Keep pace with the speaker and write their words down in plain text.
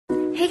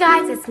Hey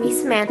guys, it's me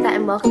Samantha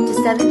and welcome to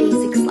 7 Days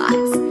 6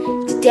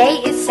 Lives.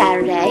 Today is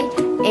Saturday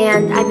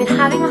and I've been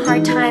having a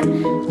hard time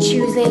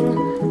choosing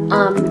what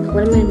I'm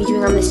going to be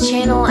doing on this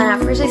channel, and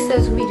at first I said I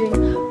was going to be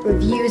doing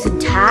reviews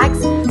and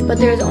tags, but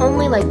there's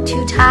only like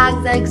 2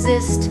 tags that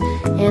exist,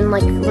 and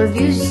like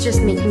reviews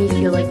just make me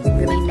feel like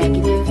really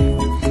negative.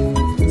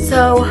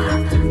 So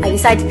I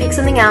decided to pick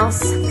something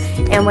else,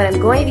 and what I'm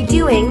going to be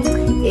doing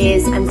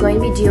is I'm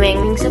going to be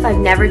doing stuff I've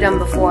never done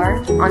before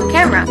on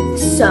camera.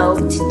 So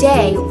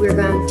today we're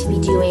going to be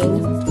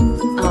doing,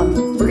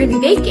 we're going to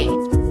be baking,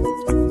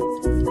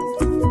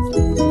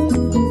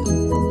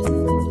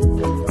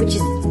 which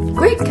is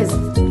great because,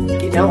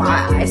 you know,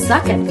 I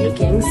suck at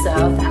baking,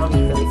 so that'll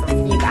be really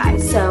fun for you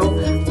guys. So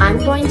I'm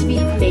going to be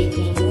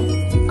making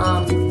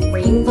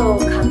rainbow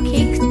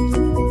cupcakes.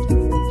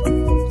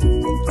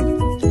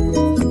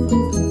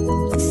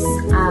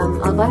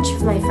 A bunch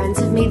of my friends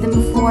have made them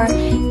before,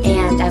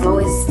 and I've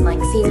always like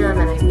seen them,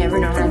 and I've never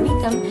known how to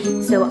make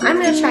them. So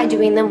I'm gonna try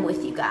doing them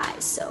with you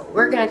guys. So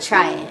we're gonna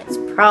try it. It's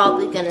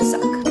probably gonna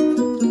suck.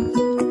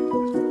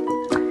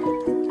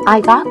 I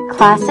got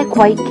classic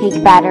white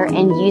cake batter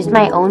and used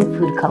my own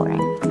food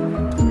coloring.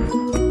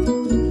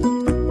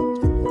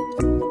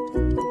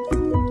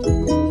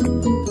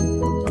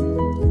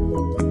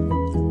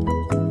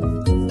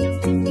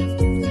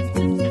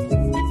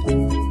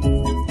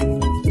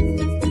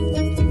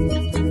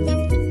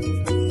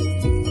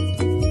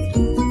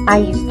 I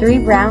used 3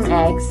 brown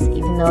eggs,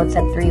 even though it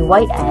said 3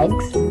 white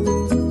eggs.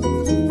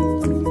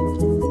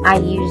 I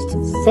used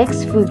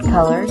 6 food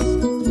colors,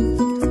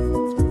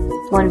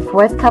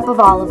 1/4 cup of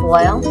olive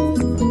oil,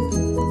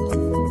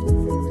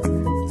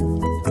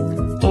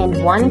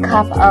 and 1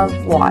 cup of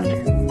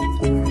water.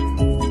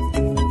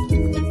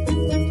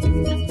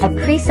 I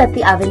preset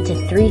the oven to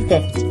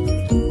 350.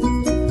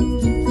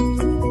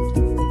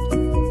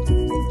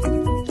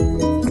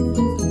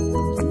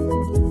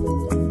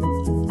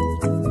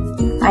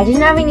 I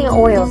didn't have any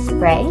oil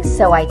spray,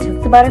 so I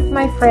took the butter from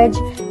my fridge,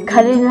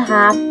 cut it in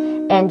half,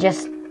 and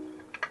just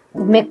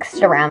mixed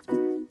it around.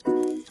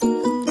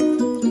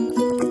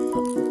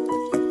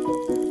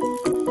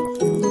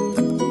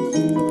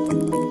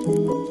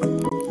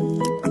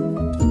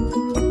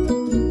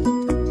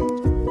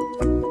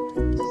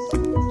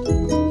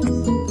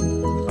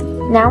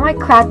 Now I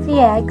cracked the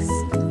eggs,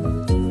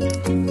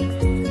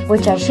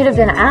 which I should have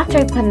done after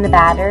I put in the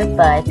batter,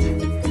 but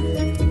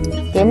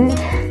didn't.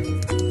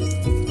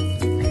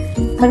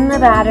 Put in the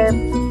batter,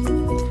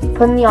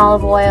 put in the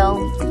olive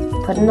oil,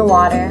 put in the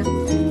water,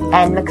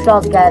 and mix it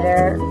all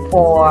together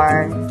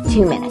for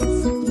 2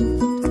 minutes.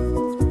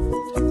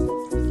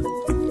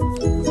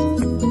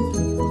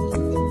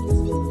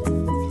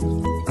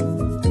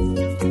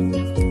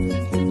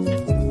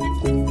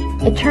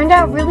 It turned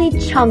out really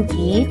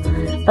chunky,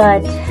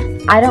 but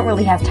I don't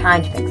really have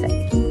time to fix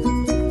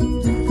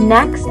it.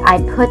 Next, I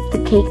put the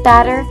cake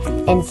batter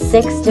in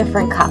 6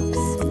 different cups.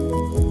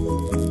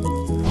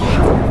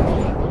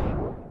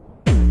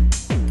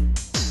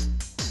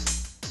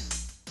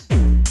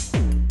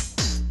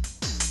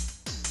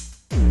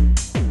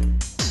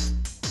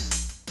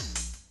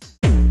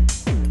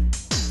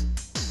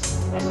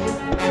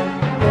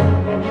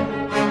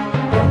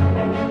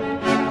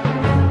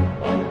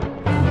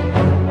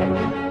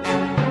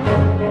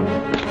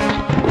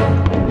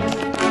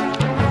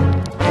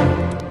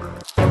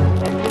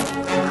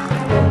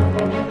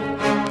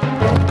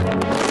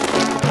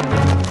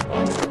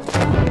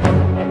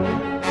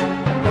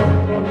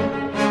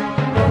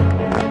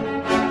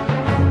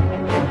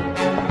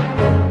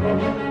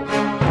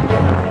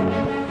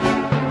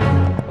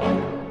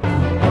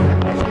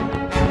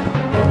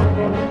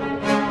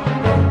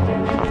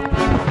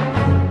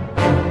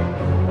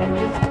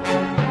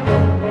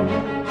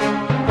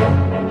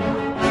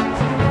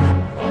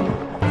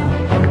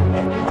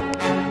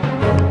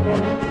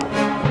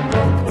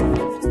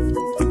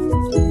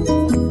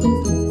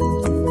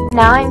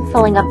 Now I'm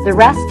filling up the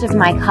rest of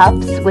my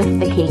cups with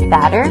the cake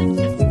batter.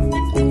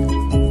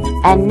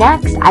 And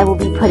next I will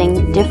be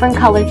putting different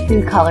colored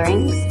food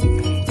colorings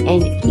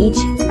in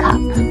each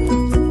cup.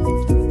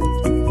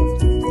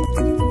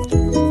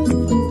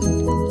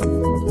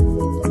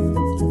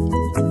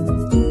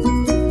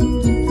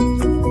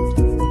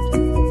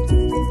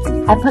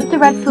 I put the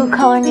red food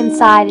coloring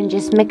inside and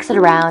just mix it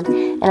around,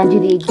 and I do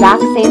the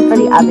exact same for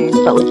the others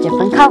but with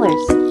different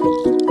colors.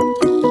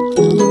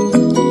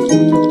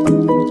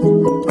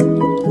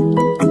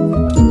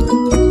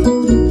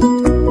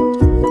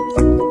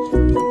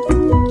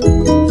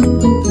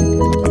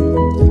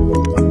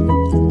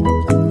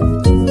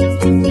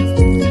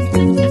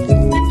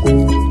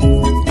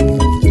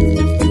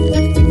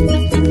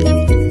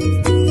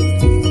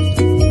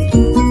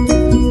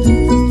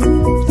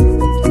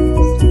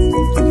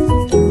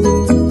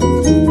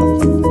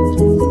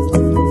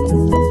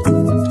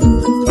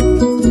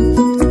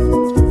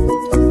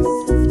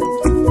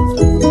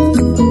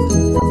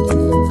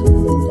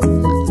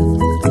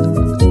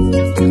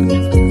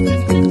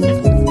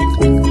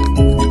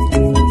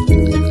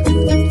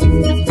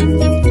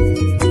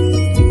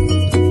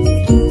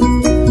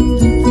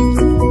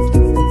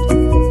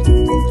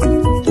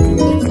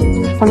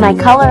 When my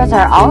colors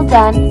are all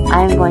done,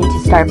 I'm going to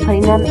start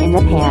putting them in the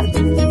pan.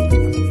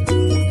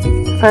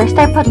 First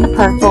I put the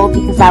purple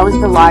because that was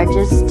the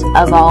largest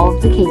of all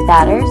of the cake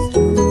batters.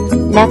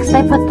 Next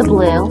I put the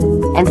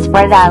blue and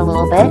spread it out a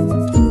little bit.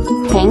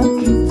 Pink,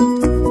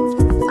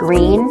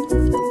 green,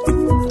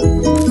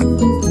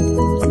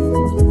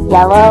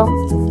 yellow,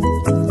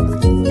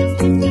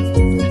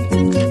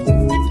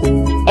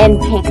 and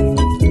pink.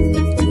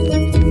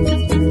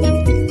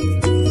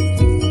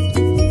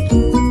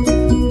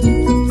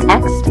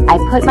 Next, I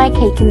put my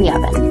cake in the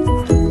oven.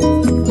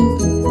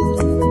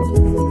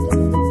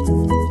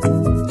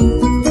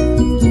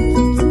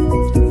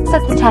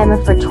 Set the timer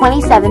for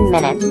 27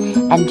 minutes,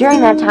 and during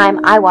that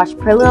time, I watched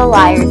Pretty Little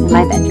Liars in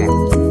my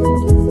bedroom.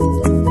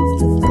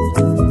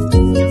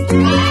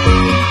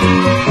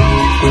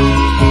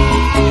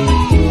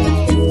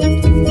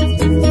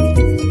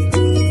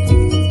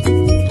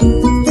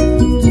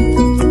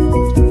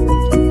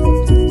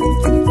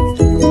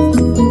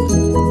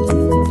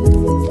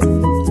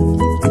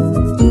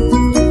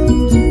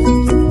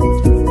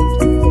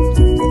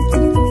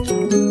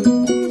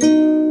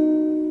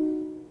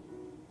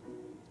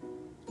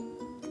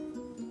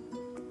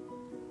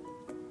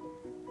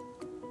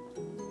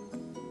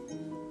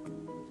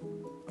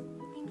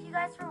 Thank you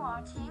guys for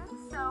watching.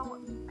 So,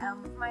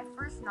 for my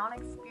first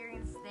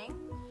non-experienced thing,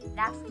 it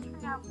actually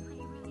turned out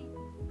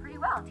pretty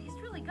well. It tastes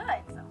really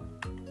good, so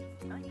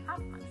I'm really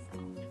proud of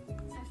myself.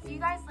 So, see you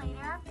guys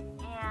later,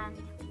 and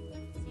see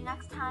you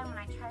next time when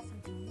I try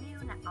something new.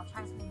 I'll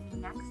try something new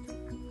next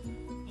week.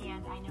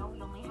 And I know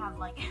we only have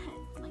like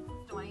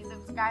 20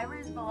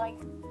 subscribers, but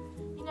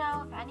you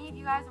know, if any of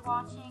you guys are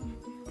watching,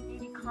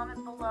 maybe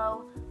comment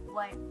below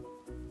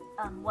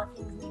what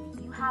things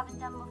maybe you haven't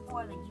done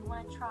before that you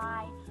want to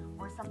try,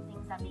 or some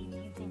things that maybe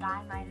you think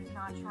I might have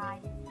not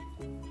tried.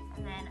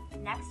 And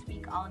then next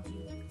week I'll do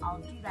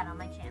that on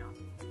my channel.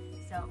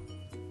 So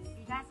see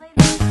you guys later.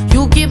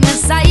 You keep me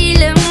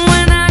silent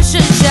when I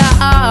shut you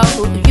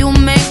out. You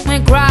make me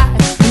cry.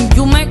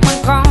 You make